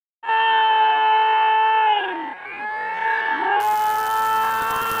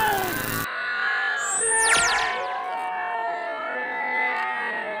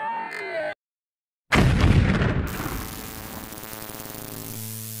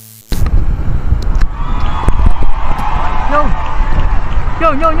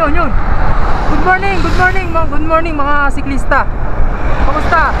Yun. Good morning mga siklista.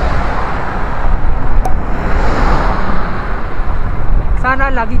 Kamusta? Sana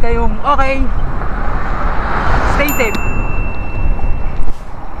lagi kayong okay. Stay safe.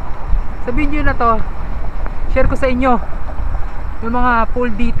 Sa video na to, share ko sa inyo yung mga full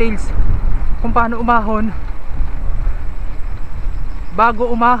details kung paano umahon,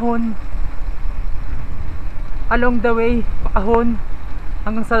 bago umahon, along the way, Ahun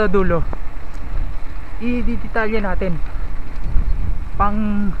hanggang sa dulo. I-detalya natin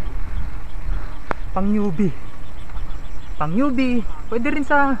pang newbie, pwede rin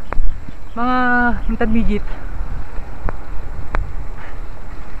sa mga intermediate.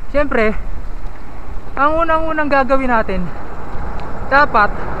 Siyempre, ang unang gagawin natin, dapat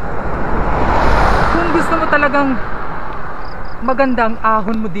kung gusto mo talagang magandang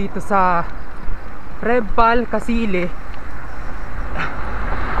ahon mo dito sa Revpal, Kasili,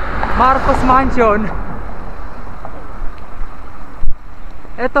 Marcos Mansion,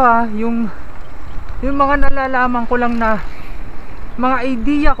 eto yung mga nalalaman ko lang na mga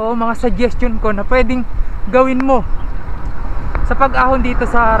idea ko, mga suggestion ko na pwedeng gawin mo sa pag-ahon dito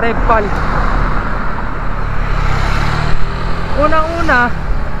sa Revpal. Unang-una,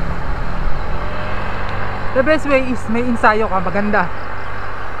 the best way is may ensayo ka maganda.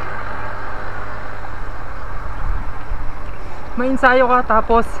 May ensayo ka,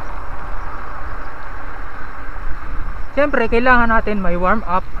 tapos siyempre kailangan natin may warm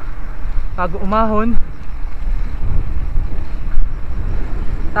up bago umahon.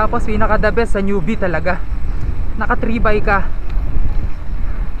 Tapos pinaka the best sa newbie talaga, naka 3x ka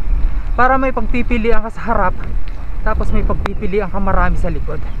para may pagpipilian ka sa harap, tapos may pagpipilian ka marami sa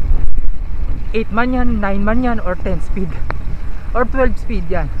likod. 8 man yan, 9 man yan, or 10 speed or 12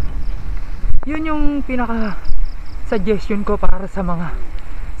 speed yan. Yun yung pinaka suggestion ko para sa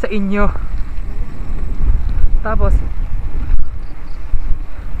inyo. Tapos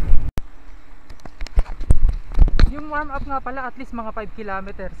yung warm up nga pala, at least mga 5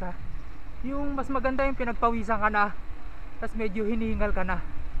 kilometers ha. Yung mas maganda yung pinagpawisan ka na, tapos medyo hinihingal ka na,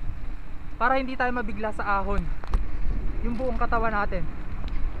 para hindi tayo mabigla sa ahon yung buong katawan natin.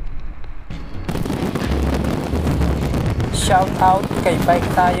 Shout out kay Bike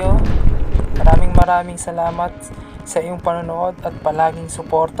Tayo. Maraming salamat sa iyong panonood at palaging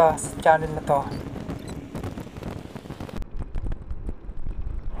suporta sa channel na to.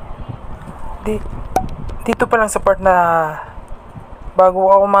 Dito pa lang sa part na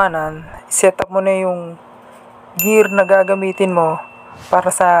bago ka kumanan, set up mo na yung gear na gagamitin mo para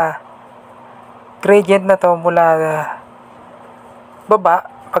sa gradient na to, mula baba,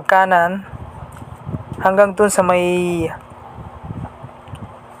 pagkanan, hanggang dun sa may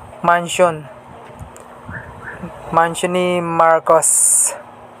mansion ni Marcos.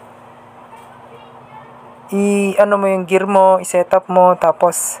 Ano mo yung gear mo, i-set up mo,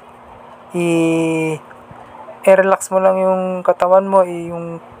 tapos i-relax mo lang yung katawan mo,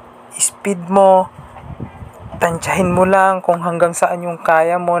 yung speed mo, tansyahin mo lang kung hanggang saan yung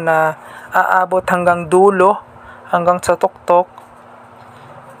kaya mo na aabot hanggang dulo, hanggang sa tuktok.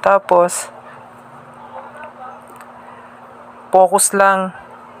 Tapos focus lang,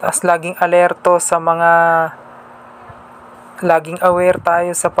 tapos laging alerto sa mga, laging aware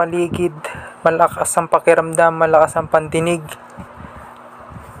tayo sa paligid, malakas ang pakiramdam, malakas ang pandinig.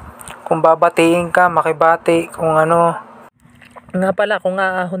 Kung babatiin ka, makibati, kung ano. Nga pala, kung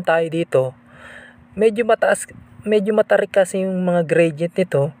aahon tayo dito, medyo matarik kasi yung mga gradient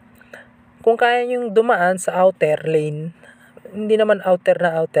nito. Kung kaya yung dumaan sa outer lane, hindi naman outer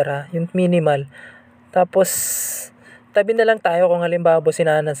yung minimal, tapos tabi na lang tayo kung halimbawa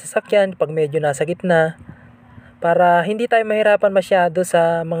businahan ng sasakyan pag medyo nasa gitna, para hindi tayo mahirapan masyado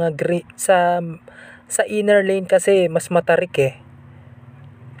sa mga sa inner lane, kasi mas matarik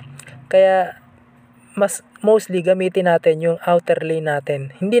Kaya mostly gamitin natin yung outer lane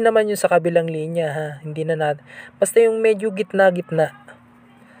natin. Hindi naman yung sa kabilang linya ha. Hindi na natin. Basta yung medyo gitna.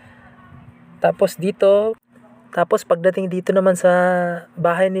 Tapos pagdating dito naman sa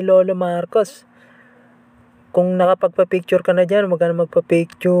bahay ni Lolo Marcos, kung nakapagpa-picture ka na dyan, huwag ka na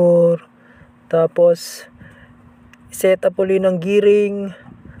magpa-picture. Tapos set up ulit ng gearing,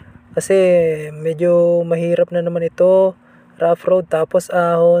 kasi medyo mahirap na naman ito, rough road, tapos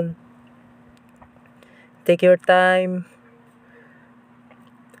ahon. Take your time.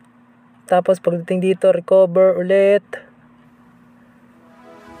 Tapos pagdating dito, recover ulit.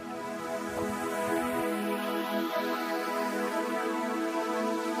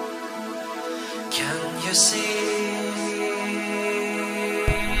 Can you see?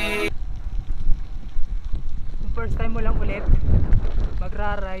 Kung first time mo lang ulit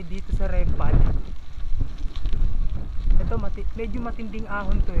magra-ride dito sa Revpal. Ito medyo matinding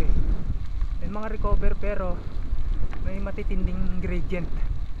ahon to eh. May mga recover pero may matitinding gradient.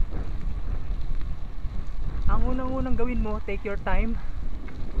 Ang unang gawin mo, take your time.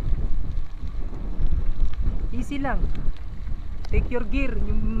 Easy lang. Take your gear,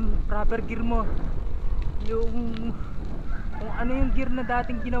 yung proper gear mo. Yung kung ano yung gear na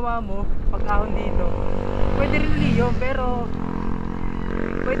dating ginawa mo pag ahon dito. Pwede rin uli yun, pero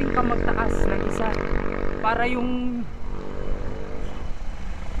pwedeng ka magtaas ng isa para yung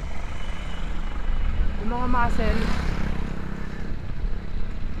mga muscle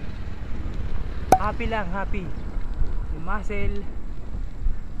happy lang, happy. Yung muscle,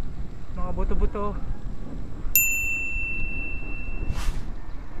 mga buto-buto.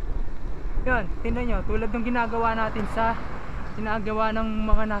 Yan, tingnan nyo, tulad ng ginagawa natin sa ginagawa ng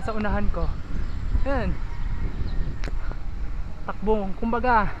mga nasa unahan ko. Yan, takbong,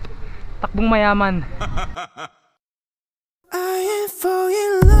 kumbaga takbong mayaman. I am falling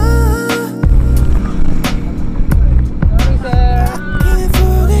in love. Sorry sir. Can't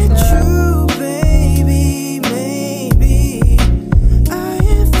forget you, baby, maybe. I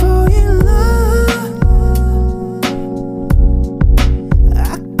am falling in love.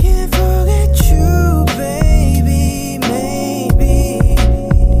 I can't forget you, baby, maybe.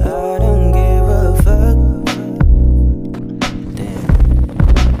 I don't give a fuck. Damn.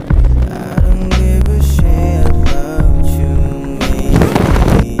 I don't give a shit about you,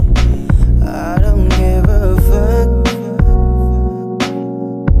 maybe. I don't give a fuck.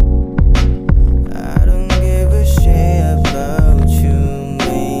 I don't give a shit about you,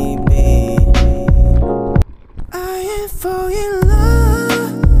 maybe. I am falling in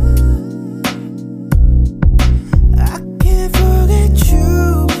love. I can't forget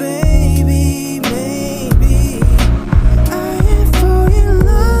you, baby, maybe. I am falling in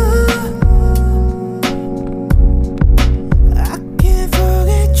love. I can't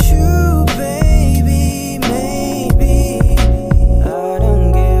forget you, baby, maybe. I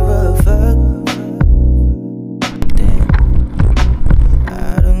don't give a fuck. Damn.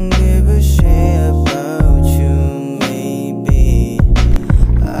 I don't give a shit about you, maybe.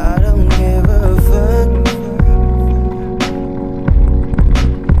 I don't give a fuck.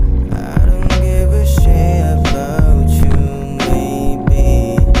 I don't give a shit about you,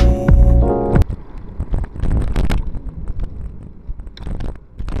 maybe.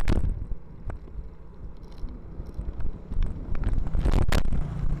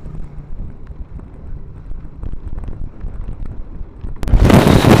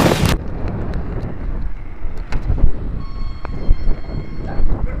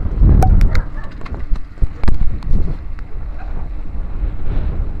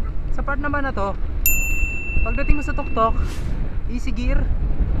 Sa part naman na to, pagdating mo sa tuktok, easy gear,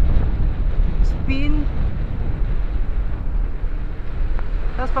 spin,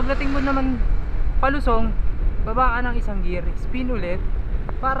 tapos pagdating mo naman palusong, baba ka ng isang gear, spin ulit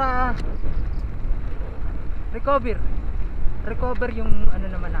para recover yung ano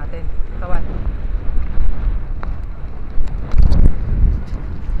naman natin, katawan.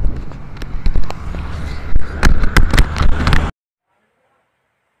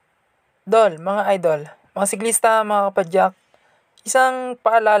 Mga idol, mga siklista, mga kapadyak, isang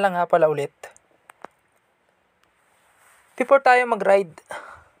paalala nga pala ulit. Before tayo mag-ride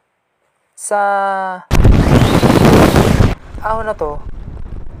sa ahon na to,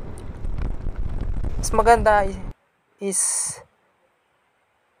 mas maganda is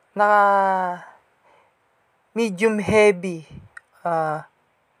naka medium heavy,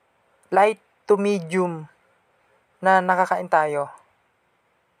 light to medium na nakakain tayo.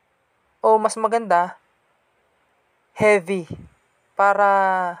 O mas maganda, heavy,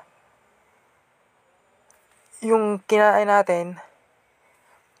 para yung kinain natin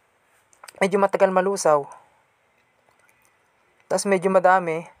medyo matagal malusaw, tas medyo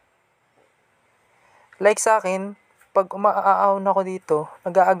madami. Like sa akin, pag umaahon ako dito,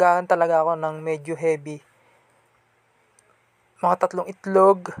 nag-aagahan talaga ako ng medyo heavy, mga 3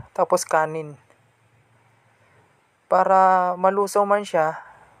 itlog tapos kanin, para malusaw man siya,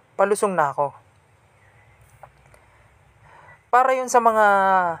 palusong na ako. Para yun sa mga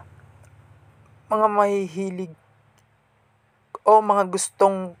mahihilig o mga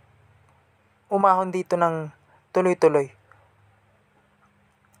gustong umahon dito ng tuloy-tuloy,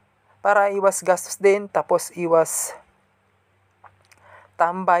 para iwas gastos din, tapos iwas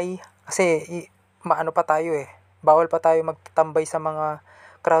tambay, kasi maano pa tayo eh, bawal pa tayo magtambay sa mga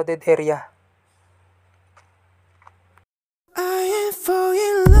crowded area. I am falling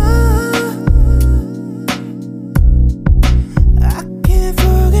in love. I can't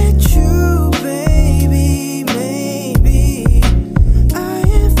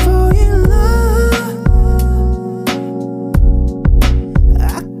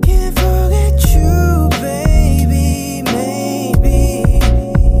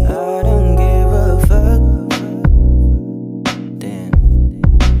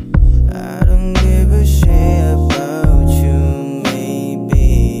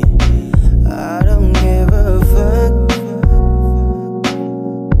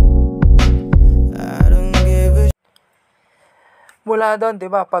Simula doon, 'di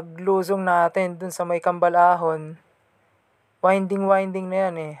ba? Pag lusong natin dun sa may Kambal Ahon, winding na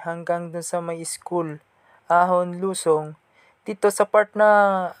yan eh, hanggang dun sa may school. Ahon, lusong. Dito sa part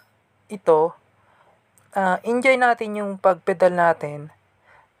na ito, enjoy natin yung pagpedal natin.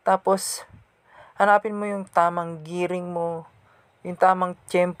 Tapos, hanapin mo yung tamang gearing mo, yung tamang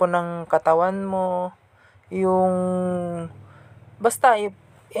tempo ng katawan mo, yung basta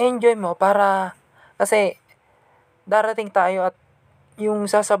enjoy mo para kasi darating tayo at yung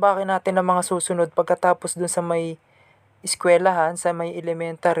sasabakin natin ng mga susunod pagkatapos dun sa may eskwelahan, sa may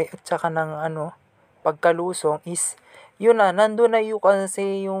elementary at saka ng pagkalusong is yun na, nandun na yung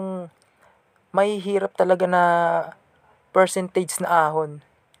kasi yung may hirap talaga na percentage na ahon.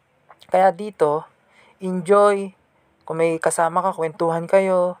 Kaya dito, enjoy. Kung may kasama ka, kwentuhan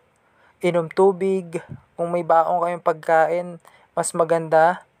kayo, inom tubig, kung may baon kayong pagkain, mas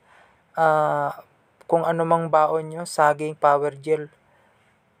maganda. Kung ano mang baon nyo, saging, power gel,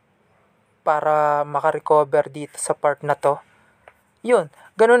 para makarecover dito sa part na to. Yun,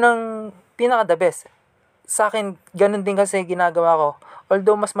 ganun ang pinaka the best. Sa akin, ganun din kasi ginagawa ko.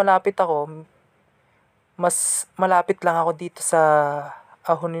 Although mas malapit lang ako dito sa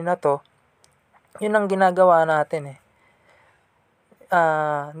Ahunin na to, yun ang ginagawa natin eh.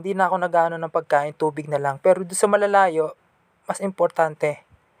 Hindi na ako nag-ano ng pagkain, tubig na lang. Pero doon sa malalayo, mas importante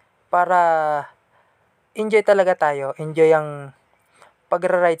para enjoy talaga tayo. Enjoy ang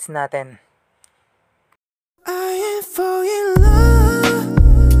pag-rides natin. I am for in love.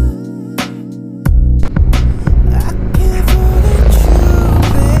 I can't forget you,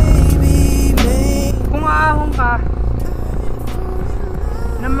 baby. Kung aahon ka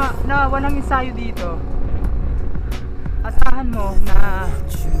na walang ensayo dito, asahan mo na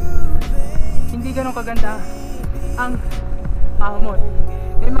hindi ganun kaganda ang ahon mo.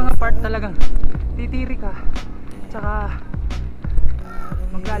 May mga part talagang titiri ka, tsaka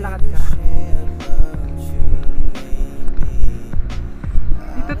maglalakad ka.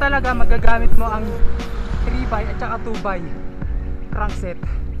 Dito talaga magagamit mo ang 3x at saka 2x crankset.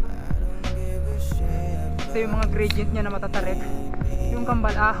 Ito yung mga gradient niya na matatarik, yung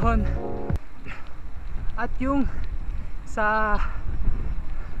Kambal Ahon at yung sa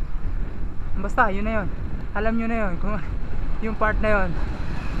basta yun na yun, alam nyo na yun kung yung part na yun,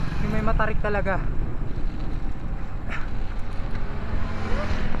 yung may matarik talaga.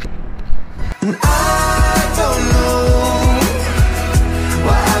 I don't know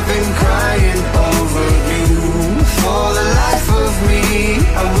why I've been crying over you. For the life of me,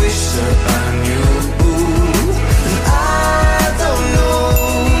 I wish that I knew. And I don't know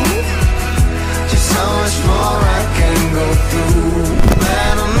just how much more I can go through.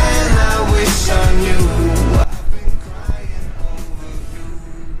 Man, oh man, I wish I knew. I've been crying over you.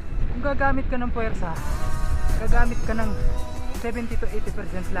 Kung gagamit ka ng puwersa, gagamit ka ng 70 to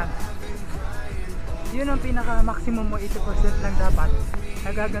 80% lang. Yun ang pinaka maximum mo, 80% lang dapat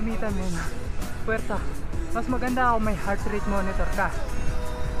nagagamitan mo na puwersa. Mas maganda kung may heart rate monitor ka.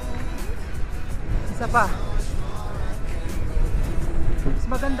 Isa pa, mas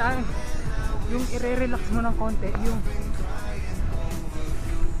maganda yung i-relax mo ng konti,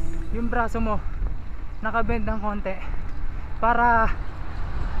 yung braso mo nakabend ng konti para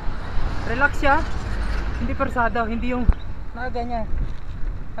relax siya, hindi persado, hindi yung nakaganyan.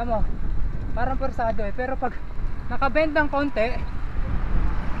 Tama, parang persado eh, pero pag nakabend ng konti,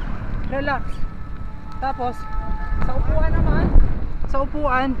 relax. Tapos sa upuan naman, sa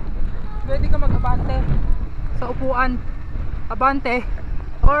upuan pwede ka mag-abante. Sa upuan, abante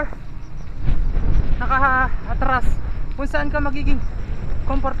or naka-atras, kung saan ka magiging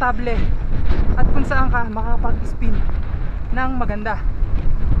komportable at kung saan ka makapag-spin ng maganda.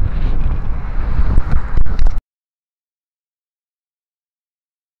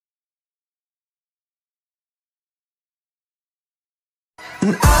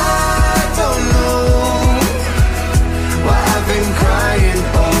 I don't know why I've been crying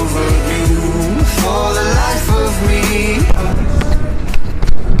over you. For the life of me.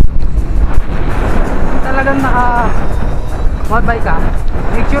 Kung talagang naka-wabay ka,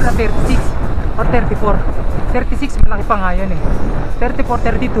 make sure na 36 or 34. 36 malaki pa nga yun eh.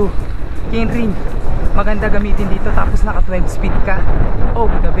 34, 32 cane ring, maganda gamitin dito. Tapos naka 12 speed ka, oh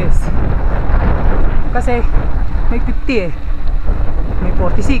the best. Kasi may 50 eh, may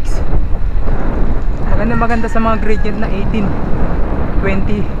 46. Maganda sa mga gradient na 18,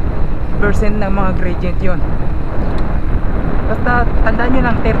 20% ng mga gradient yon. Basta tandaan nyo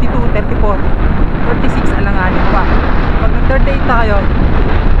lang, 32, 34, 36 alanganin pa. Pag nag 38 na kayo,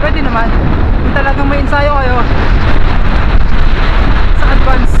 pwede naman. Kung talagang may ensayo kayo sa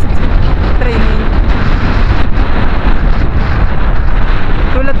advanced training,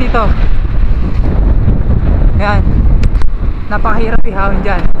 Sulat dito. Yan. Napakahirap ihawin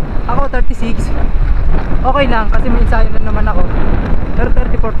dyan. Ako 36. Okay lang kasi may ensayo na naman ako. Pero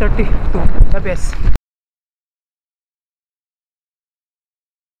 34, 32. The best.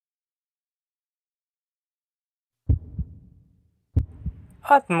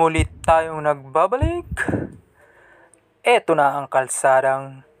 At muli tayong nagbabalik. Eto na ang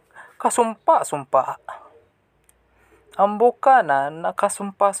kalsadang kasumpa-sumpa. Ang bukana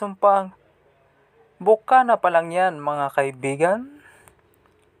nakasumpa-sumpang bukana pa lang yan mga kaibigan.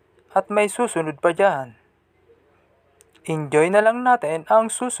 At may susunod pa dyan. Enjoy na lang natin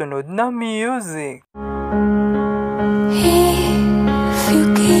ang susunod na music. If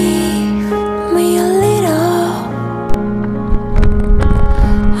you give me a little,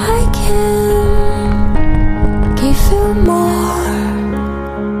 I can give you more.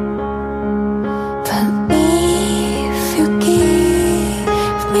 But if you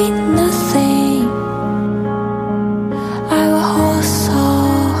give me nothing, I will also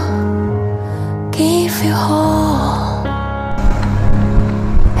give you all.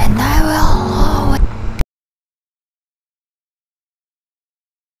 And I will always.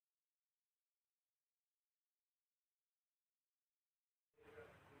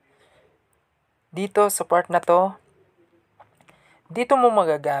 Dito sa part na to, dito mo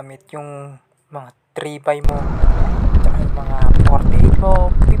magagamit yung mga 3x mo, tsaka yung mga 48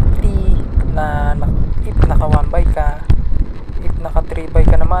 mo, 50 na if naka 1x ka, if naka 3x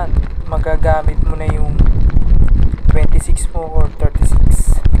ka naman, magagamit mo na yung 26 mo or 36.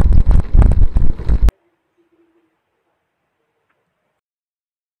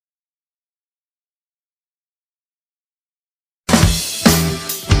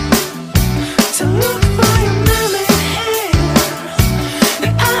 To look for your memory here,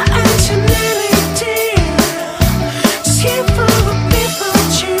 and I actually did. Just here for the people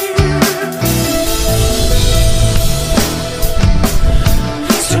cheer.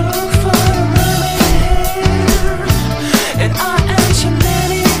 To look for your memory here, and I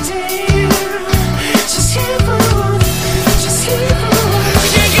actually did. Just here for you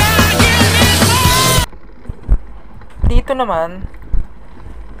gotta give me more. Dito naman,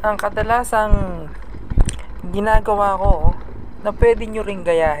 ang kadalasang ginagawa ko na pwede nyo ring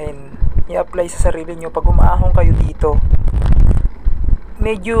gayahin, i-apply sa sarili nyo pag umaahon kayo dito.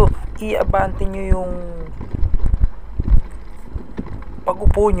 Medyo i-abante nyo yung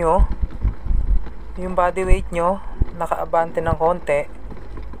pag-upo nyo, yung body weight nyo, naka-abante ng konti.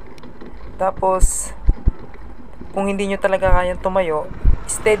 Tapos, kung hindi nyo talaga kayang tumayo,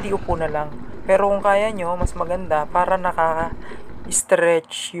 steady upo na lang. Pero kung kaya nyo, mas maganda para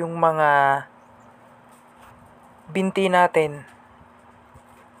stretch yung mga binti natin.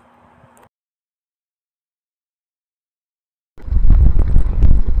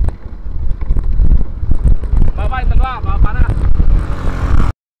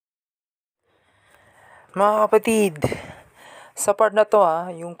 Mga kapatid, sa part na to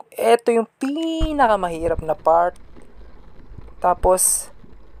eto yung pinakamahirap na part. Tapos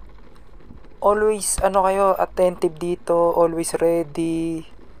always kayo attentive dito, always ready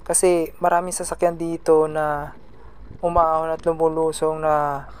kasi maraming sasakyan dito na umaahon at lumulusong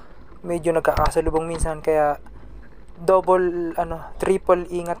na medyo nagkakasalubong minsan, kaya triple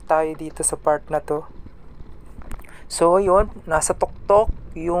ingat tayo dito sa part na to. So yun, nasa tuktok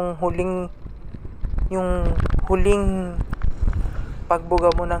yung huling pagbuga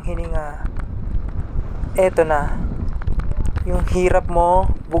mo ng hininga. Eto na yung hirap mo,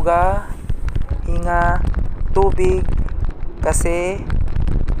 buga, hinga, tubig, kasi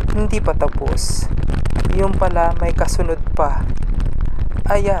hindi pa tapos. Yung pala may kasunod pa.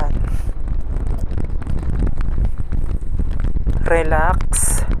 Ayan.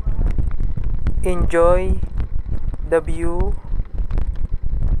 Relax. Enjoy the view.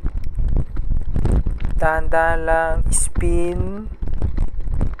 Dahan-dahan lang, spin.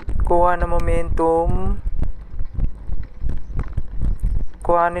 Kuha ng momentum.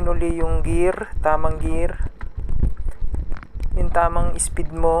 Kuhanin uli yung gear, tamang gear. Yung tamang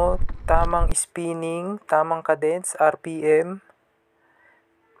speed mo, tamang spinning, tamang cadence, RPM.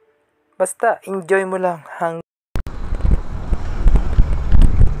 Basta enjoy mo lang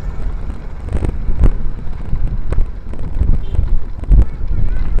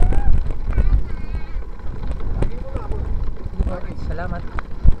Salamat.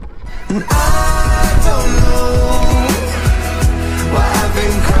 I don't know why I've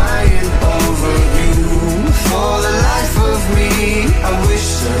been crying over you. For the life of me, I wish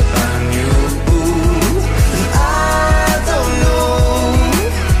that I knew. And I don't know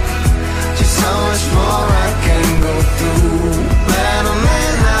just how much more I can go through. Man, oh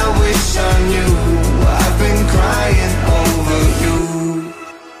man,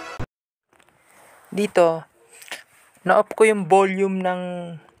 dito, na-off ko yung volume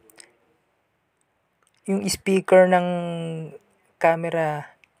yung speaker ng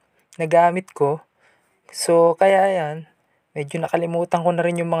camera na gamit ko. So, kaya yan, medyo nakalimutan ko na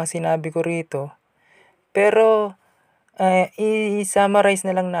rin yung mga sinabi ko rito. Pero, i-summarize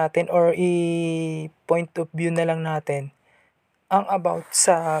na lang natin or i-point of view na lang natin ang about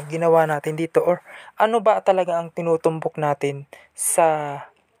sa ginawa natin dito or ano ba talaga ang tinutumbok natin sa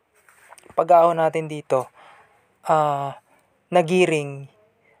pag-aahon natin dito. Na gearing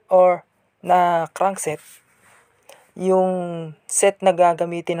or na crankset, yung set na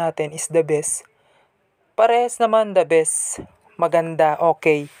gagamitin natin is the best. Parehas naman the best. Maganda,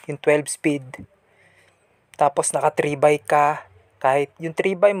 okay, yung 12 speed. Tapos naka 3x ka. Kahit yung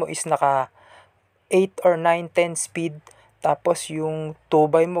 3x mo is naka 8 or 9, 10 speed. Tapos yung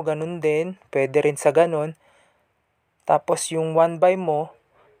 2x mo ganun din. Pwede rin sa ganun. Tapos yung 1x mo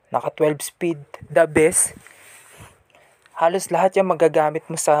naka 12 speed. The best. Halos lahat yung magagamit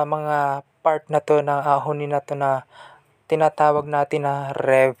mo sa mga part na to na ahonin na to na tinatawag natin na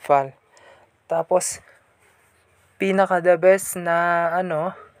Revpal. Tapos pinaka the best na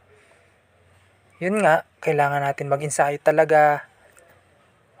yun nga, kailangan natin mag-ensayo talaga.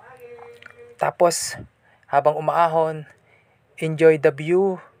 Tapos habang umaahon, enjoy the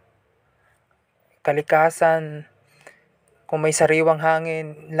view, kalikasan, kung may sariwang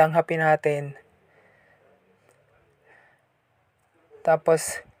hangin, langhapin natin.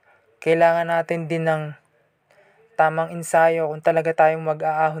 Tapos kailangan natin din ng tamang ensayo kung talaga tayong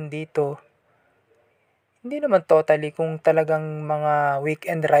mag-aahon dito. Hindi naman totally kung talagang mga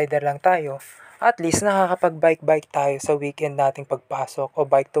weekend rider lang tayo. At least nakakapag-bike-bike tayo sa weekend nating pagpasok o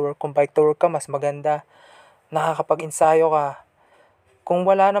bike to work. Kung bike to work ka, mas maganda. Nakakapag-ensayo ka. Kung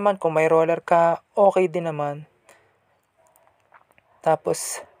wala naman, kung may roller ka, okay din naman.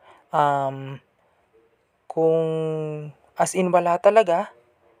 Tapos, kung as in wala talaga,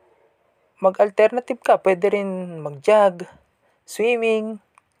 mag-alternative ka. Pwede rin mag-jog, swimming,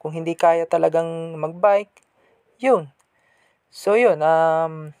 kung hindi kaya talagang mag-bike. Yun. So, yun.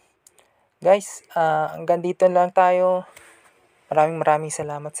 Guys, hanggang dito lang tayo. Maraming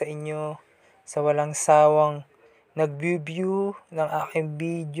salamat sa inyo. Sa walang sawang nag-view ng aking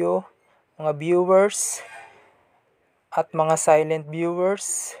video. Mga viewers. At mga silent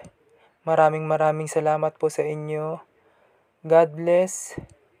viewers. Maraming salamat po sa inyo. God bless.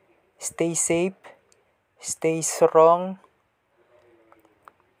 Stay safe. Stay strong.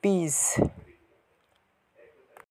 Peace.